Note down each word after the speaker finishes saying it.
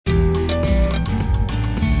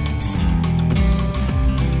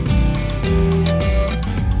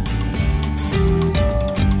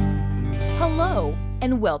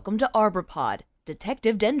welcome to ArborPod,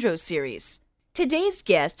 Detective Dendro series. Today's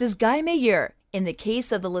guest is Guy Meilleur in the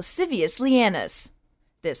case of the Lascivious Lianas.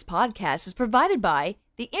 This podcast is provided by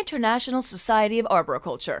the International Society of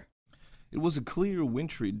Arboriculture. It was a clear,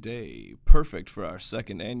 wintry day, perfect for our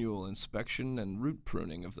second annual inspection and root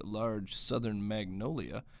pruning of the large southern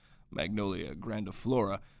magnolia, Magnolia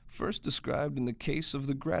grandiflora, first described in the case of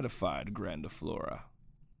the gratified grandiflora.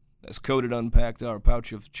 As Coated unpacked our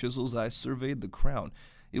pouch of chisels, I surveyed the crown.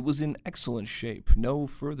 It was in excellent shape, no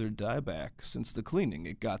further dieback since the cleaning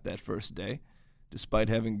it got that first day, despite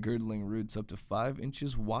having girdling roots up to 5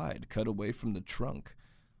 inches wide cut away from the trunk.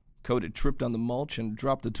 Coated tripped on the mulch and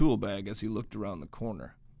dropped the tool bag as he looked around the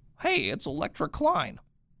corner. "Hey, it's Electra Klein.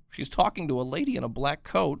 She's talking to a lady in a black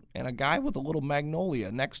coat and a guy with a little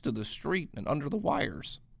magnolia next to the street and under the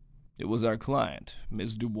wires." It was our client,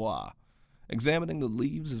 Ms. Dubois, examining the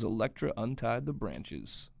leaves as Electra untied the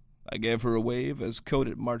branches. I gave her a wave as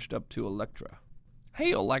Coated marched up to Electra.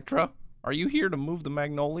 "Hey, Electra, are you here to move the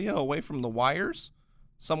magnolia away from the wires?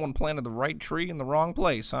 Someone planted the right tree in the wrong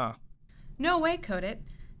place, huh?" "No way, Coated.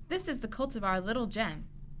 This is the cultivar Little Gem.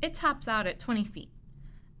 It tops out at 20 feet.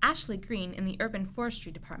 Ashley Green in the Urban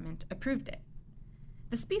Forestry Department approved it.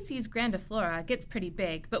 The species grandiflora gets pretty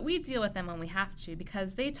big, but we deal with them when we have to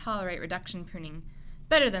because they tolerate reduction pruning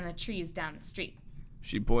better than the trees down the street."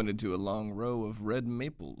 She pointed to a long row of red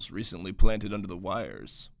maples recently planted under the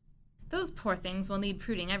wires. "Those poor things will need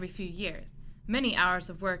pruning every few years, many hours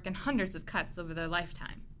of work and hundreds of cuts over their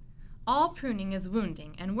lifetime. All pruning is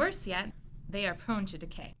wounding, and worse yet, they are prone to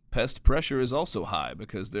decay." "Pest pressure is also high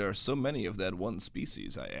because there are so many of that one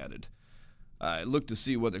species," I added. I looked to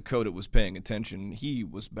see whether Coated was paying attention. He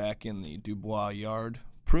was back in the Dubois yard,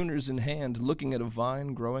 pruners in hand, looking at a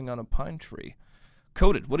vine growing on a pine tree.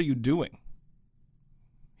 "Coated, what are you doing?"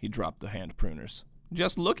 He dropped the hand pruners.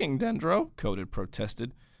 "Just looking, Dendro," Coated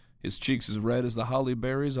protested, his cheeks as red as the holly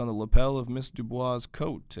berries on the lapel of Miss Dubois'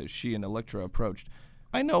 coat as she and Electra approached.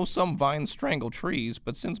 "I know some vines strangle trees,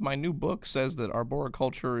 but since my new book says that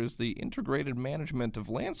arboriculture is the integrated management of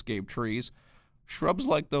landscape trees, shrubs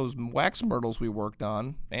like those wax myrtles we worked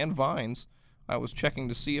on, and vines, I was checking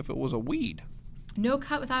to see if it was a weed." "No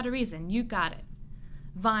cut without a reason, you got it.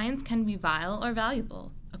 Vines can be vile or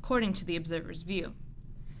valuable, according to the observer's view.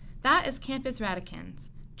 That is Campus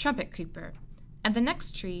radicans, trumpet creeper, and the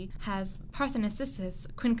next tree has Parthenocissus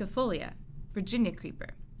quinquefolia, Virginia creeper.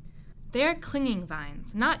 They are clinging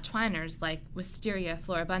vines, not twiners like Wisteria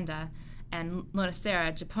floribunda and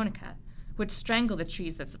Lonicera japonica, which strangle the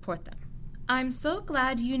trees that support them." "I'm so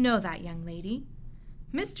glad you know that, young lady.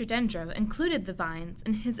 Mr. Dendro included the vines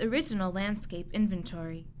in his original landscape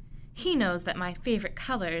inventory. He knows that my favorite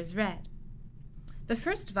color is red. The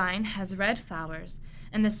first vine has red flowers,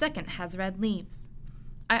 and the second has red leaves.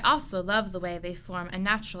 I also love the way they form a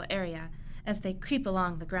natural area as they creep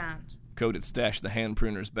along the ground." Coated stashed the hand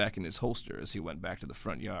pruners back in his holster as he went back to the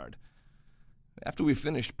front yard. After we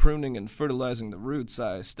finished pruning and fertilizing the roots,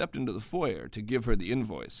 I stepped into the foyer to give her the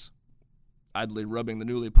invoice. Idly rubbing the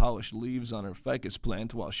newly polished leaves on her ficus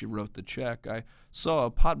plant while she wrote the check, I saw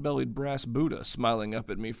a pot-bellied brass Buddha smiling up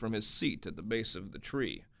at me from his seat at the base of the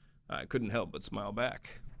tree. I couldn't help but smile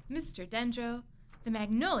back. "Mr. Dendro, the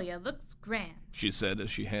magnolia looks grand," she said as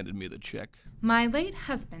she handed me the check. "My late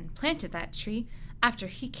husband planted that tree after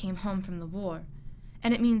he came home from the war,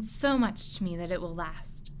 and it means so much to me that it will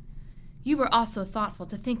last. You were also thoughtful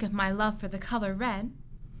to think of my love for the color red.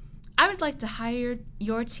 I would like to hire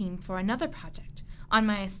your team for another project on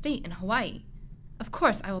my estate in Hawaii. Of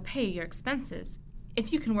course, I will pay your expenses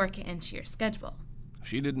if you can work it into your schedule."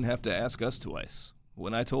 She didn't have to ask us twice.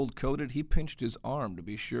 When I told Coated, he pinched his arm to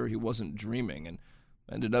be sure he wasn't dreaming and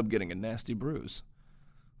ended up getting a nasty bruise.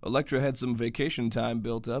 Electra had some vacation time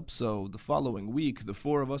built up, so the following week, the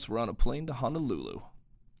 4 of us were on a plane to Honolulu.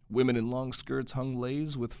 Women in long skirts hung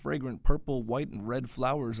leis with fragrant purple, white, and red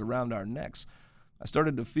flowers around our necks. I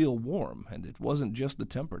started to feel warm, and it wasn't just the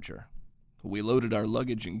temperature. We loaded our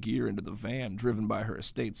luggage and gear into the van driven by her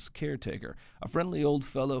estate's caretaker, a friendly old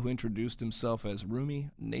fellow who introduced himself as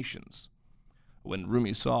Rumi Nations. When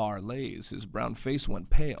Rumi saw our leis, his brown face went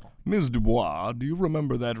pale. "Ms. Dubois, do you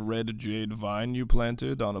remember that red jade vine you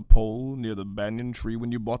planted on a pole near the banyan tree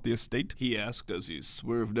when you bought the estate?" he asked as he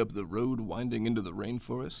swerved up the road winding into the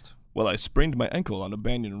rainforest. "Well, I sprained my ankle on a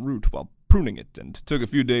banyan root while pruning it and took a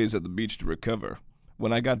few days at the beach to recover.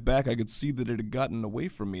 When I got back, I could see that it had gotten away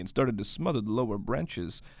from me and started to smother the lower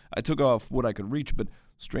branches. I took off what I could reach, but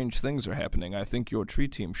strange things are happening. I think your tree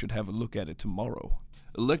team should have a look at it tomorrow."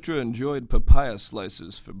 Electra enjoyed papaya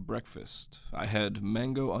slices for breakfast. I had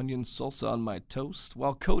mango onion salsa on my toast,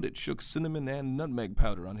 while Coated shook cinnamon and nutmeg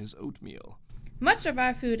powder on his oatmeal. Much of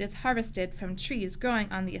our food is harvested from trees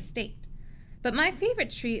growing on the estate, but my favorite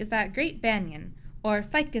tree is that great banyan, or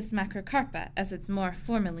Ficus macrocarpa as it's more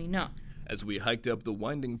formally known. As we hiked up the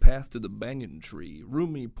winding path to the banyan tree,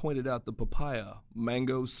 Rumi pointed out the papaya,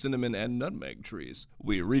 mango, cinnamon, and nutmeg trees.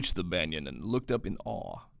 We reached the banyan and looked up in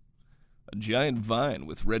awe. A giant vine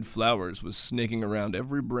with red flowers was snaking around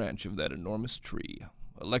every branch of that enormous tree.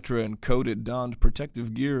 Electra and Coded donned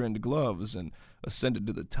protective gear and gloves and ascended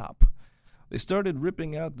to the top. They started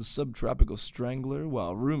ripping out the subtropical strangler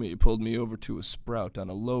while Rumi pulled me over to a sprout on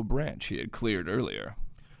a low branch he had cleared earlier.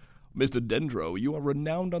 Mr. Dendro, you are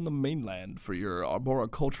renowned on the mainland for your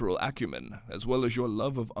arboricultural acumen, as well as your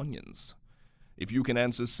love of onions. If you can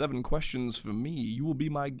answer 7 questions for me, you will be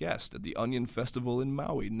my guest at the Onion Festival in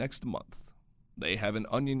Maui next month. They have an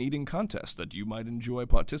onion-eating contest that you might enjoy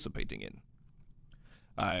participating in.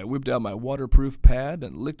 I whipped out my waterproof pad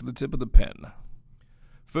and licked the tip of the pen.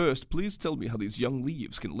 First, please tell me how these young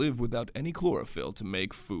leaves can live without any chlorophyll to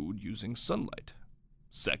make food using sunlight.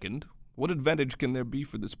 Second, what advantage can there be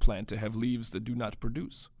for this plant to have leaves that do not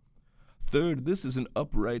produce? Third, this is an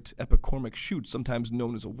upright epicormic shoot, sometimes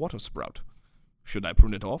known as a water sprout. Should I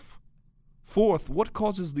prune it off? Fourth, what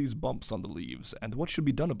causes these bumps on the leaves, and what should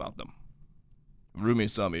be done about them? Rumi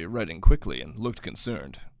saw me writing quickly and looked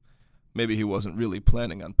concerned. Maybe he wasn't really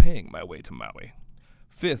planning on paying my way to Maui.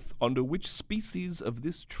 Fifth, under which species of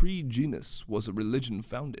this tree genus was a religion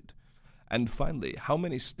founded? And finally, how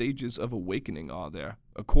many stages of awakening are there,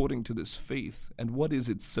 according to this faith, and what is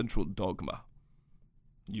its central dogma?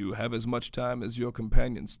 You have as much time as your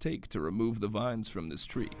companions take to remove the vines from this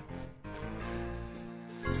tree.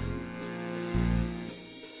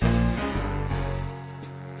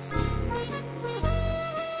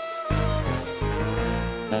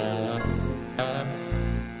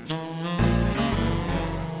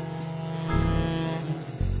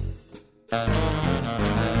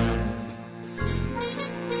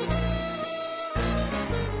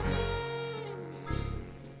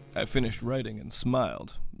 I finished writing and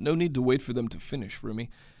smiled. No need to wait for them to finish,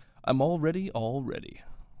 Rumi. I'm all ready.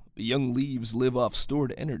 The young leaves live off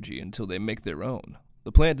stored energy until they make their own.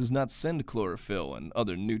 The plant does not send chlorophyll and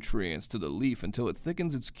other nutrients to the leaf until it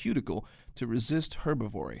thickens its cuticle to resist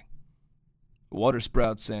herbivory. Water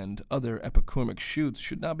sprouts and other epicormic shoots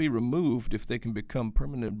should not be removed if they can become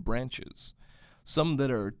permanent branches. Some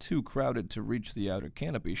that are too crowded to reach the outer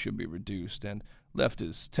canopy should be reduced and left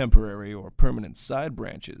as temporary or permanent side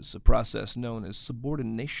branches, a process known as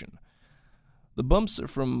subordination. The bumps are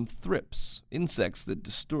from thrips, insects that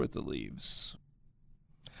distort the leaves.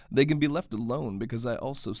 They can be left alone because I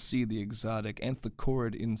also see the exotic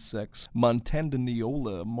anthochorid insects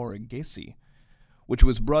Montandaniola morigacea, which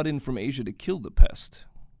was brought in from Asia to kill the pest.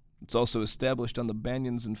 It's also established on the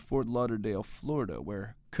banyans in Fort Lauderdale, Florida,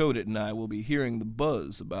 where Codit and I will be hearing the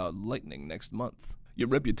buzz about lightning next month. Your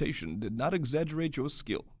reputation did not exaggerate your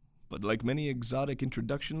skill, but like many exotic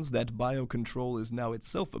introductions, that biocontrol is now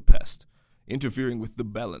itself a pest, interfering with the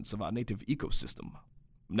balance of our native ecosystem.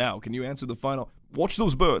 Now, can you answer the final, "Watch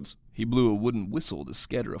those birds"? He blew a wooden whistle to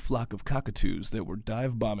scatter a flock of cockatoos that were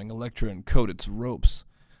dive-bombing Electra and Codit's ropes.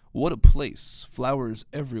 What a place, flowers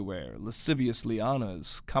everywhere, lascivious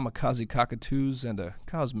lianas, kamikaze cockatoos, and a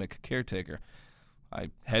cosmic caretaker.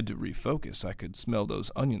 I had to refocus, I could smell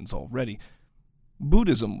those onions already.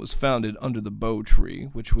 Buddhism was founded under the bo tree,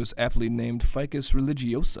 which was aptly named Ficus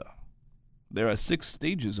religiosa. There are 6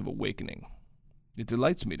 stages of awakening. It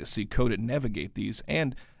delights me to see Codit navigate these,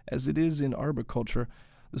 and, as it is in arboriculture,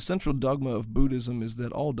 the central dogma of Buddhism is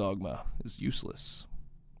that all dogma is useless.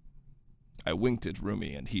 I winked at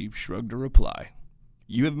Rumi, and he shrugged a reply.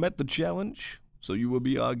 You have met the challenge, so you will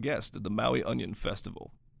be our guest at the Maui Onion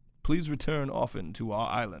Festival. Please return often to our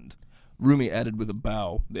island. Rumi added with a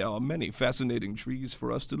bow, there are many fascinating trees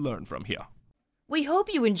for us to learn from here. We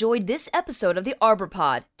hope you enjoyed this episode of the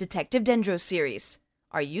ArborPod Detective Dendro series.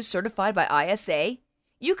 Are you certified by ISA?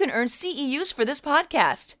 You can earn CEUs for this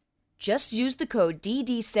podcast. Just use the code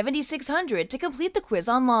DD7600 to complete the quiz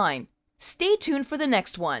online. Stay tuned for the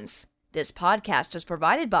next ones. This podcast is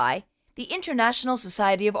provided by the International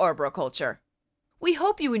Society of Arboriculture. We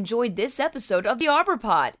hope you enjoyed this episode of the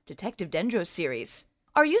ArborPod Detective Dendro series.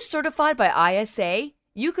 Are you certified by ISA?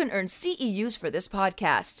 You can earn CEUs for this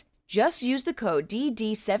podcast. Just use the code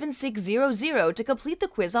DD7600 to complete the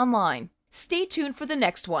quiz online. Stay tuned for the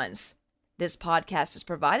next ones. This podcast is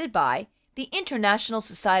provided by the International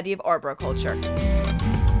Society of Arboriculture.